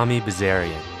Saunders, Tommy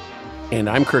Bazarian. And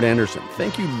I'm Kurt Anderson.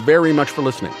 Thank you very much for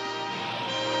listening.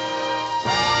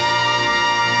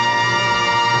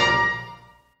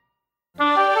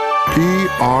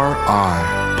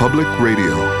 PRI, Public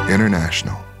Radio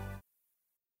International.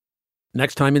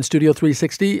 Next time in Studio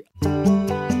 360.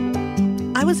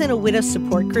 I was in a widow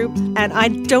support group, and I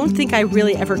don't think I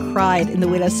really ever cried in the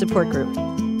widow support group.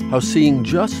 How seeing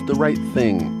just the right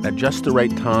thing at just the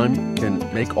right time can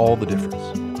make all the difference.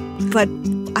 But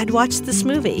I'd watch this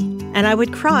movie, and I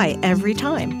would cry every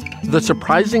time. The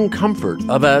surprising comfort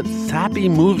of a sappy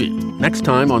movie. Next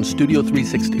time on Studio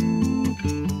 360.